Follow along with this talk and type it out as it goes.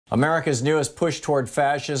America's newest push toward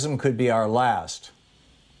fascism could be our last.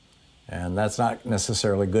 And that's not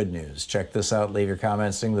necessarily good news. Check this out. Leave your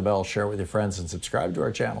comments, ding the bell, share it with your friends, and subscribe to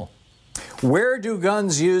our channel. Where do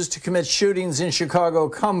guns used to commit shootings in Chicago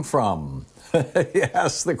come from?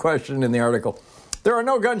 Ask the question in the article. There are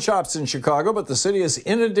no gun shops in Chicago, but the city is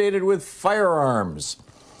inundated with firearms.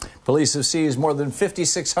 Police have seized more than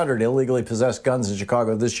 5,600 illegally possessed guns in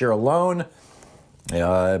Chicago this year alone.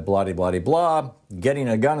 Blah-de-blah-de-blah. Getting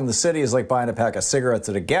a gun in the city is like buying a pack of cigarettes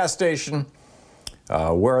at a gas station.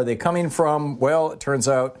 Where are they coming from? Well, it turns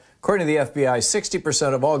out, according to the FBI,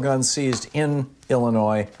 60% of all guns seized in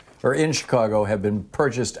Illinois or in Chicago have been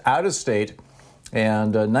purchased out of state,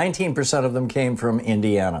 and 19% of them came from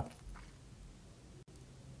Indiana.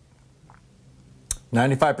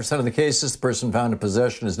 95% of the cases, the person found in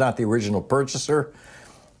possession is not the original purchaser.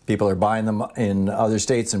 People are buying them in other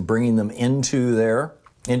states and bringing them into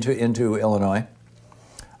Illinois.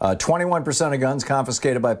 21% of guns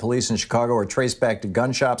confiscated by police in Chicago are traced back to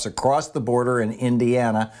gun shops across the border in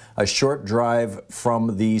Indiana, a short drive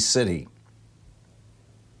from the city.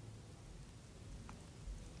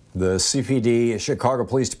 The CPD, Chicago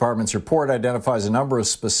Police Department's report, identifies a number of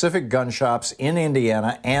specific gun shops in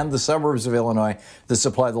Indiana and the suburbs of Illinois that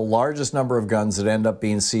supply the largest number of guns that end up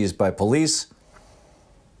being seized by police.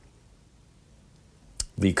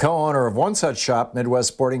 The co-owner of one such shop, Midwest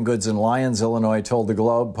Sporting Goods in Lyons, Illinois, told the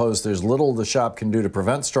Globe Post there's little the shop can do to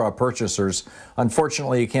prevent straw purchasers.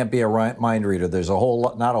 Unfortunately, you can't be a mind reader. There's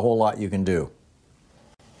not a whole lot you can do.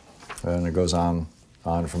 And it goes on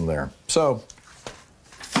from there. So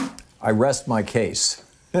I rest my case.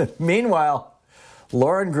 Meanwhile,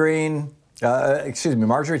 Marjorie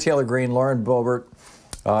Taylor Greene, Lauren Boebert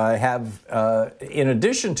have, in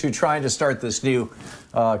addition to trying to start this new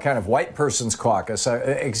kind of white person's caucus,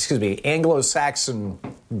 Anglo-Saxon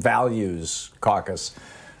values caucus,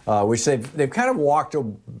 which they've kind of walked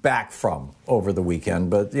back from over the weekend.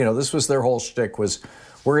 But, you know, this was their whole shtick was,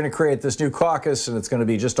 we're going to create this new caucus, and it's going to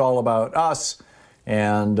be just all about us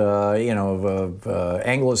and,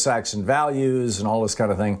 Anglo-Saxon values and all this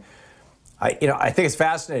kind of thing. I think it's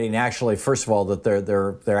fascinating, actually, first of all, that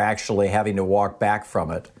they're actually having to walk back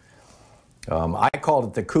from it. I called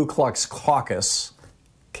it the Ku Klux Caucus,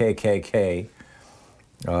 KKK,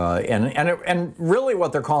 and really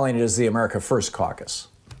what they're calling it is the America First Caucus.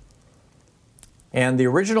 And the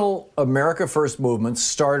original America First movement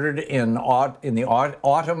started in the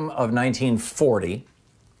autumn of 1940.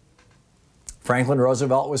 Franklin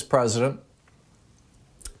Roosevelt was president.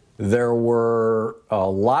 There were a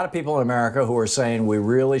lot of people in America who were saying we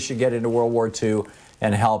really should get into World War II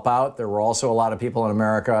and help out. There were also a lot of people in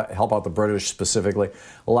America, help out the British specifically,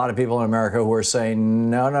 a lot of people in America who were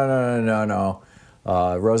saying, no.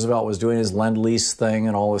 Roosevelt was doing his Lend-Lease thing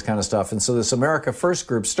and all this kind of stuff. And so this America First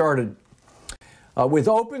group started with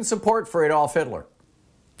open support for Adolf Hitler.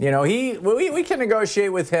 You know, we can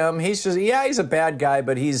negotiate with him. He's just, yeah, he's a bad guy,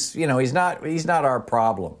 but he's not our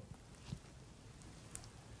problem.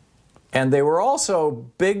 And they were also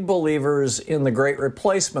big believers in the Great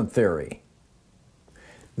Replacement theory,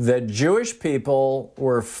 that Jewish people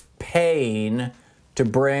were paying to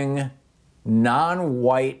bring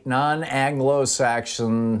non-white,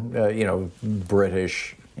 non-Anglo-Saxon,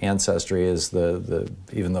 British ancestry is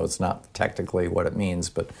even though it's not technically what it means,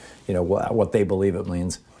 but, you know, what they believe it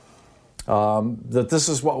means, that this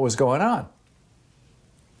is what was going on.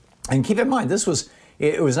 And keep in mind, it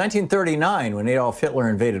was 1939 when Adolf Hitler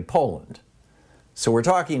invaded Poland. So we're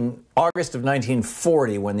talking August of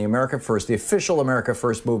 1940 when the America First, the official America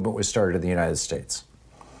First movement was started in the United States.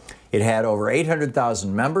 It had over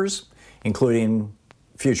 800,000 members, including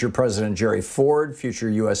future President Jerry Ford, future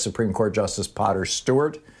U.S. Supreme Court Justice Potter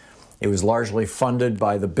Stewart. It was largely funded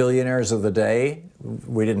by the billionaires of the day.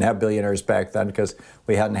 We didn't have billionaires back then because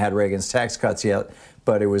we hadn't had Reagan's tax cuts yet.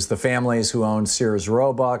 But it was the families who owned Sears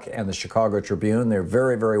Roebuck and the Chicago Tribune. They're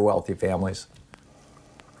very, very wealthy families.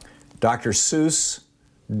 Dr. Seuss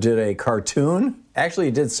did a cartoon. Actually,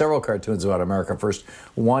 he did several cartoons about America First.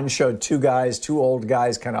 One showed two old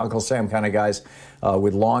guys, kind of Uncle Sam kind of guys,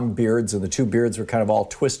 with long beards, and the two beards were kind of all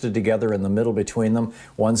twisted together in the middle between them.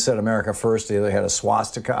 One said America First, the other had a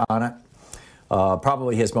swastika on it.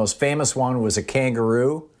 Probably his most famous one was a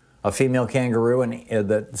kangaroo, a female kangaroo, and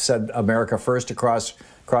that said America First across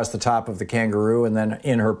the top of the kangaroo, and then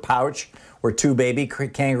in her pouch were two baby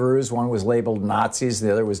kangaroos. One was labeled Nazis,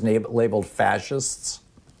 the other was labeled fascists.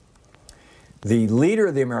 The leader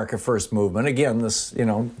of the America First movement, again, this,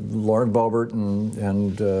 Lauren Boebert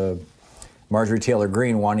and Marjorie Taylor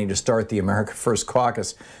Greene wanting to start the America First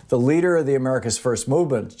caucus. The leader of the America's First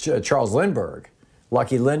movement, Charles Lindbergh,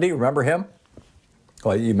 Lucky Lindy, remember him?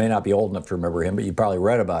 Well, you may not be old enough to remember him, but you probably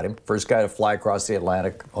read about him. First guy to fly across the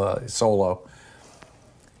Atlantic solo.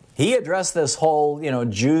 He addressed this whole,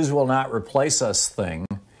 Jews will not replace us thing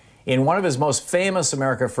in one of his most famous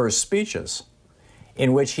America First speeches,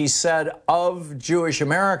 in which he said of Jewish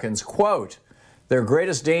Americans, quote, "Their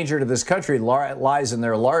greatest danger to this country lies in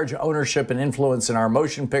their large ownership and influence in our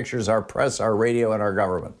motion pictures, our press, our radio, and our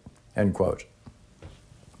government," end quote.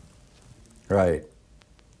 Right.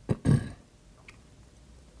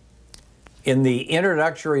 In the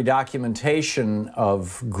introductory documentation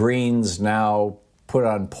of Green's now put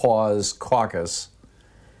on pause caucus,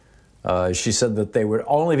 she said that they would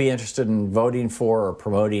only be interested in voting for or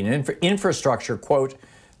promoting infrastructure, quote,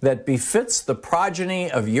 "that befits the progeny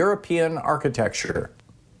of European architecture."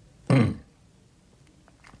 It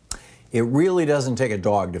really doesn't take a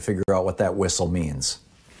dog to figure out what that whistle means.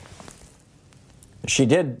 She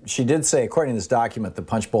did say, according to this document the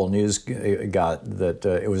Punchbowl News got, that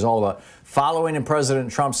it was all about following in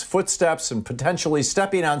President Trump's footsteps and potentially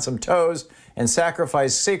stepping on some toes and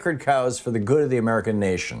sacrifice sacred cows for the good of the American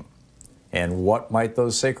nation. And what might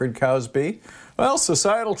those sacred cows be? Well,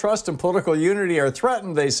 societal trust and political unity are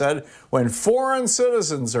threatened, they said, when foreign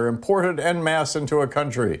citizens are imported en masse into a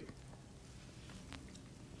country.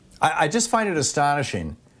 I just find it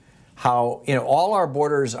astonishing how, all our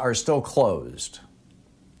borders are still closed.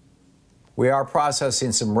 We are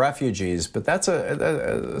processing some refugees, but that's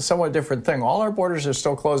a somewhat different thing. All our borders are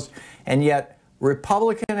still closed, and yet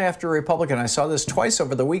Republican after Republican, I saw this twice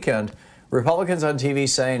over the weekend, Republicans on TV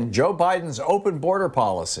saying Joe Biden's open border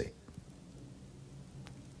policy.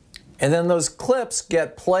 And then those clips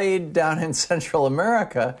get played down in Central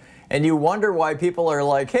America, and you wonder why people are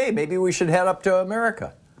like, hey, maybe we should head up to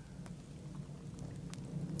America.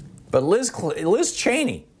 But Liz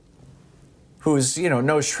Cheney, who's,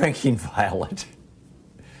 no shrinking violet,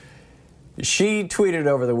 she tweeted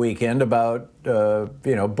over the weekend about,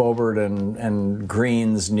 Boebert and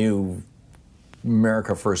Green's new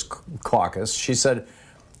America First caucus. She said,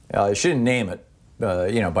 she didn't name it,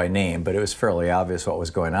 by name, but it was fairly obvious what was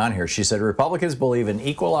going on here. She said, Republicans believe in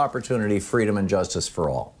equal opportunity, freedom, and justice for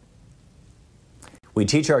all. We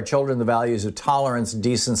teach our children the values of tolerance,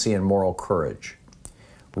 decency, and moral courage.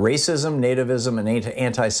 Racism, nativism, and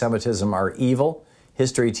anti-Semitism are evil.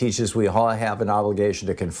 History teaches we all have an obligation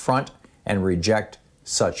to confront and reject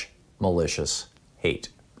such malicious hate.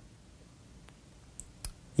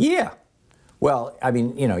 Yeah. Well, I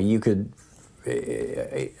mean, you could,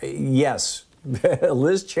 yes,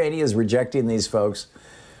 Liz Cheney is rejecting these folks.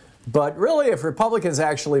 But really, if Republicans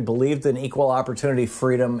actually believed in equal opportunity,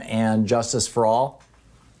 freedom, and justice for all,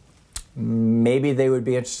 maybe they would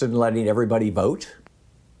be interested in letting everybody vote.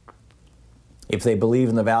 If they believe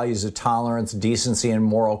in the values of tolerance, decency, and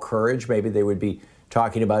moral courage, maybe they would be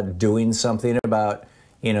talking about doing something about,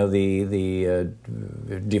 the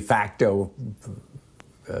de facto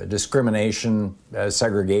discrimination,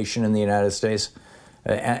 segregation in the United States,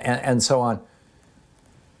 and so on.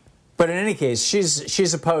 But in any case,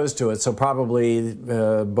 she's opposed to it, so probably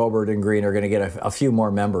Boebert and Green are going to get a few more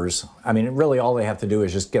members. I mean, really, all they have to do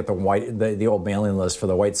is just get the old mailing list for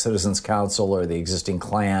the White Citizens Council or the existing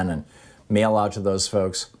Klan and mail out to those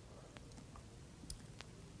folks.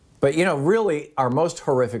 But, really, our most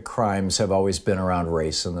horrific crimes have always been around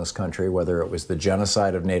race in this country, whether it was the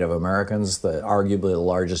genocide of Native Americans, arguably the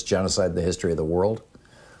largest genocide in the history of the world,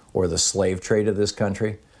 or the slave trade of this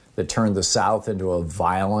country that turned the South into a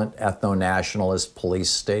violent ethno-nationalist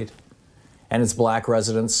police state. And its black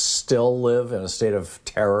residents still live in a state of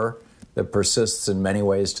terror that persists in many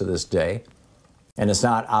ways to this day. And it's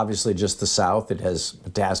not obviously just the South. It has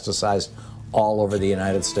metastasized all over the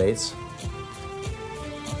United States.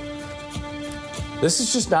 This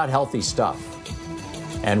is just not healthy stuff.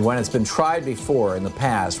 And when it's been tried before in the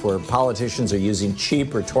past, where politicians are using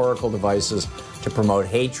cheap rhetorical devices to promote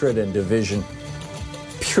hatred and division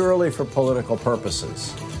purely for political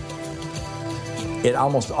purposes, it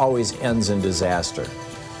almost always ends in disaster.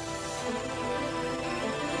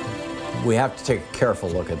 We have to take a careful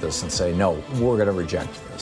look at this and say, no, we're going to reject this.